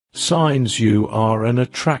Signs you are an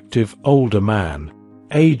attractive older man.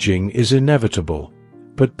 Aging is inevitable,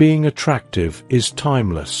 but being attractive is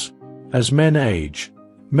timeless. As men age,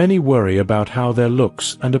 many worry about how their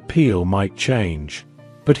looks and appeal might change.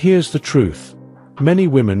 But here's the truth. Many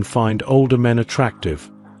women find older men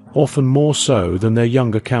attractive, often more so than their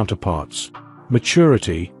younger counterparts.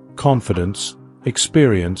 Maturity, confidence,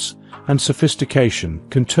 experience, and sophistication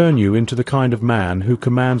can turn you into the kind of man who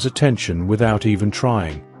commands attention without even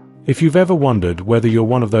trying. If you've ever wondered whether you're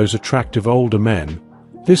one of those attractive older men,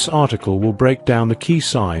 this article will break down the key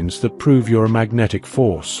signs that prove you're a magnetic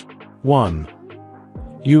force. 1.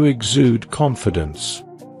 You exude confidence.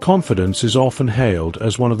 Confidence is often hailed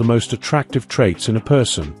as one of the most attractive traits in a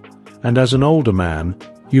person, and as an older man,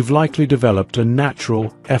 you've likely developed a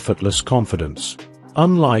natural, effortless confidence.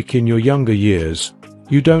 Unlike in your younger years,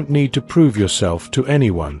 you don't need to prove yourself to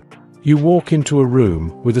anyone. You walk into a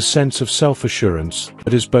room with a sense of self-assurance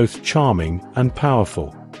that is both charming and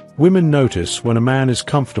powerful. Women notice when a man is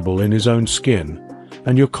comfortable in his own skin,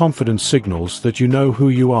 and your confidence signals that you know who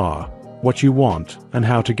you are, what you want, and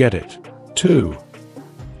how to get it. 2.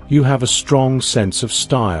 You have a strong sense of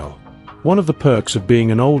style. One of the perks of being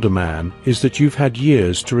an older man is that you've had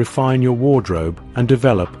years to refine your wardrobe and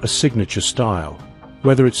develop a signature style.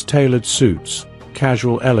 Whether it's tailored suits,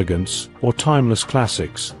 casual elegance, or timeless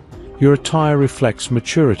classics, your attire reflects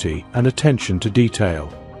maturity and attention to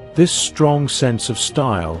detail. This strong sense of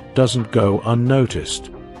style doesn't go unnoticed.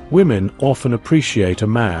 Women often appreciate a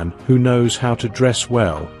man who knows how to dress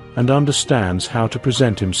well and understands how to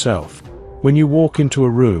present himself. When you walk into a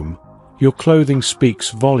room, your clothing speaks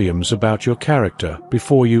volumes about your character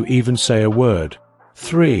before you even say a word.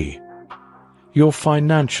 3. You're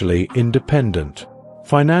financially independent.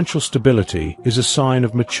 Financial stability is a sign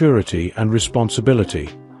of maturity and responsibility,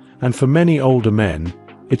 and for many older men,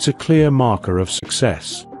 it's a clear marker of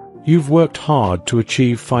success. You've worked hard to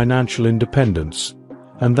achieve financial independence,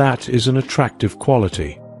 and that is an attractive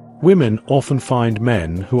quality. Women often find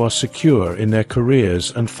men who are secure in their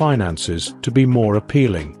careers and finances to be more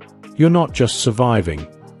appealing. You're not just surviving,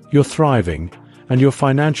 you're thriving, and your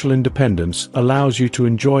financial independence allows you to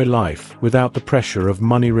enjoy life without the pressure of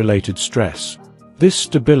money-related stress. This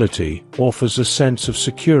stability offers a sense of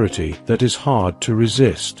security that is hard to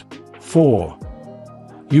resist. 4.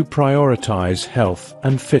 You prioritize health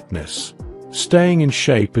and fitness. Staying in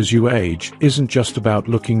shape as you age isn't just about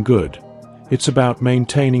looking good. It's about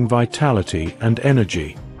maintaining vitality and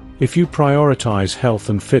energy. If you prioritize health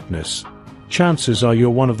and fitness, chances are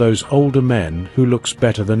you're one of those older men who looks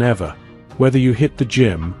better than ever. Whether you hit the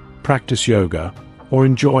gym, practice yoga, or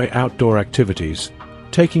enjoy outdoor activities,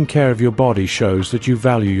 taking care of your body shows that you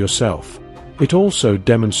value yourself. It also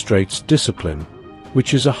demonstrates discipline,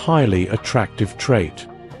 which is a highly attractive trait.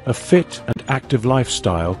 A fit and active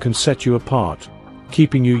lifestyle can set you apart,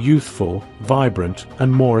 keeping you youthful, vibrant,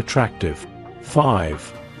 and more attractive.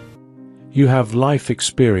 5. You have life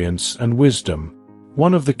experience and wisdom.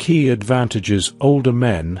 One of the key advantages older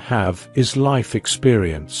men have is life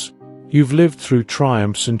experience. You've lived through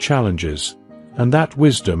triumphs and challenges, and that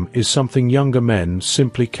wisdom is something younger men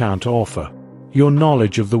simply can't offer. Your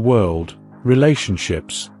knowledge of the world,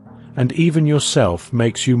 relationships, and even yourself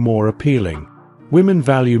makes you more appealing. Women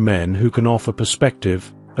value men who can offer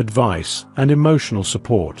perspective, advice, and emotional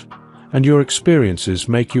support, and your experiences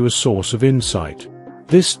make you a source of insight.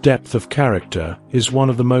 This depth of character is one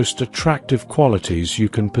of the most attractive qualities you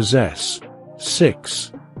can possess.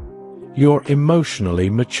 6. You're emotionally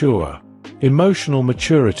mature. Emotional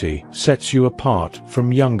maturity sets you apart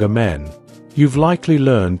from younger men. You've likely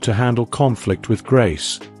learned to handle conflict with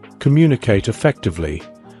grace, communicate effectively,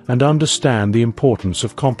 and understand the importance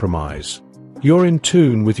of compromise. You're in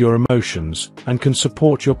tune with your emotions and can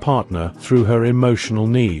support your partner through her emotional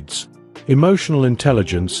needs. Emotional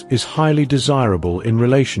intelligence is highly desirable in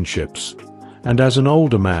relationships, and as an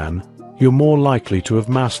older man, you're more likely to have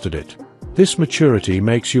mastered it. This maturity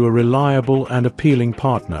makes you a reliable and appealing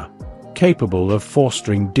partner, capable of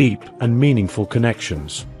fostering deep and meaningful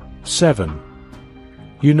connections. 7.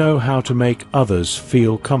 You know how to make others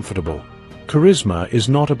feel comfortable. Charisma is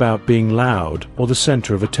not about being loud or the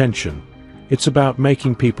center of attention. It's about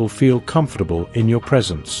making people feel comfortable in your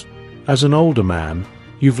presence. As an older man,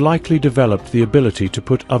 you've likely developed the ability to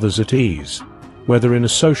put others at ease, whether in a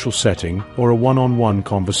social setting or a one-on-one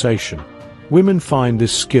conversation. Women find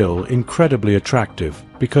this skill incredibly attractive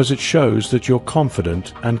because it shows that you're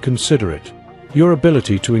confident and considerate. Your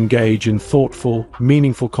ability to engage in thoughtful,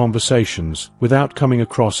 meaningful conversations without coming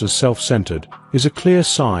across as self-centered is a clear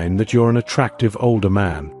sign that you're an attractive older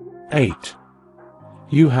man. 8.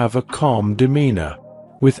 You have a calm demeanor.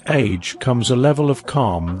 With age comes a level of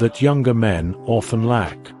calm that younger men often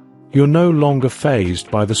lack. You're no longer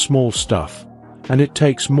fazed by the small stuff, and it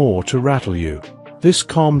takes more to rattle you. This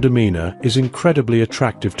calm demeanor is incredibly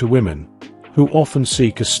attractive to women, who often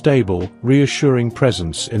seek a stable, reassuring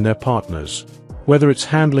presence in their partners. Whether it's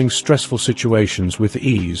handling stressful situations with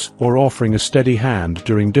ease or offering a steady hand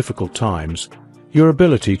during difficult times, your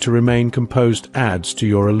ability to remain composed adds to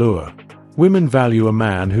your allure. Women value a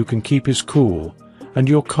man who can keep his cool, and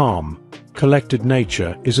your calm, collected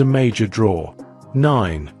nature is a major draw.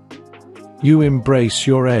 9. You embrace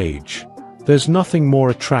your age. There's nothing more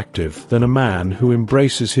attractive than a man who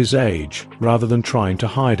embraces his age rather than trying to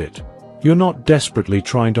hide it. You're not desperately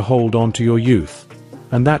trying to hold on to your youth,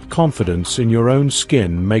 and that confidence in your own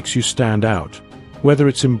skin makes you stand out. Whether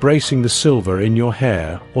it's embracing the silver in your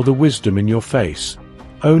hair or the wisdom in your face,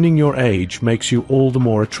 owning your age makes you all the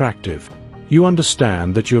more attractive. You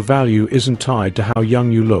understand that your value isn't tied to how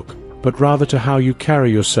young you look, but rather to how you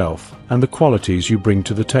carry yourself and the qualities you bring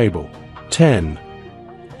to the table. 10.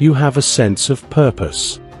 You have a sense of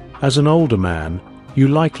purpose. As an older man, you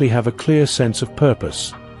likely have a clear sense of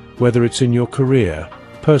purpose, whether it's in your career,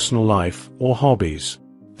 personal life, or hobbies.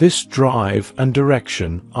 This drive and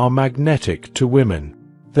direction are magnetic to women.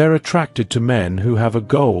 They're attracted to men who have a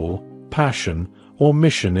goal, passion, or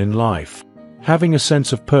mission in life. Having a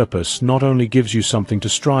sense of purpose not only gives you something to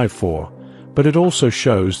strive for, but it also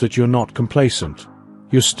shows that you're not complacent.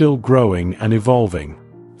 You're still growing and evolving.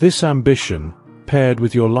 This ambition, paired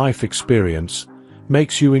with your life experience,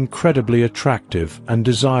 makes you incredibly attractive and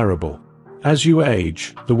desirable. As you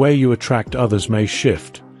age, the way you attract others may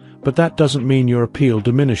shift, but that doesn't mean your appeal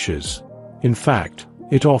diminishes. In fact,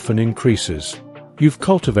 it often increases. You've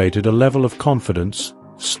cultivated a level of confidence,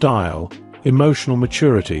 style, emotional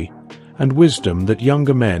maturity, and wisdom that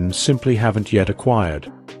younger men simply haven't yet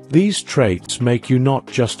acquired. These traits make you not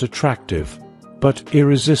just attractive, but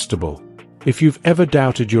irresistible. If you've ever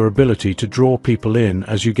doubted your ability to draw people in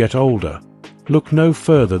as you get older, look no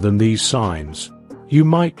further than these signs. You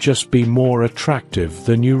might just be more attractive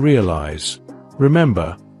than you realize.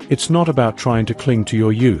 Remember, it's not about trying to cling to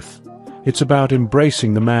your youth. It's about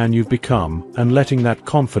embracing the man you've become and letting that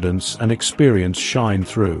confidence and experience shine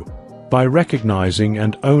through. By recognizing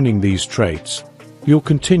and owning these traits, you'll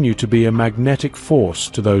continue to be a magnetic force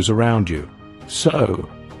to those around you. So,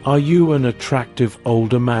 are you an attractive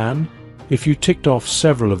older man? If you ticked off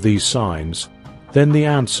several of these signs, then the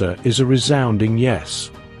answer is a resounding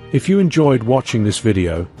yes. If you enjoyed watching this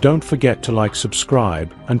video, don't forget to like,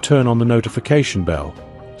 subscribe, and turn on the notification bell,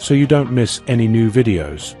 so you don't miss any new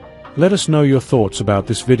videos. Let us know your thoughts about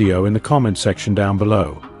this video in the comment section down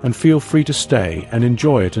below, and feel free to stay and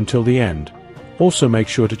enjoy it until the end. Also make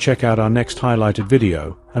sure to check out our next highlighted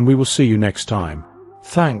video, and we will see you next time.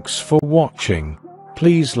 Thanks for watching.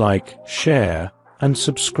 Please like, share, and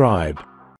subscribe.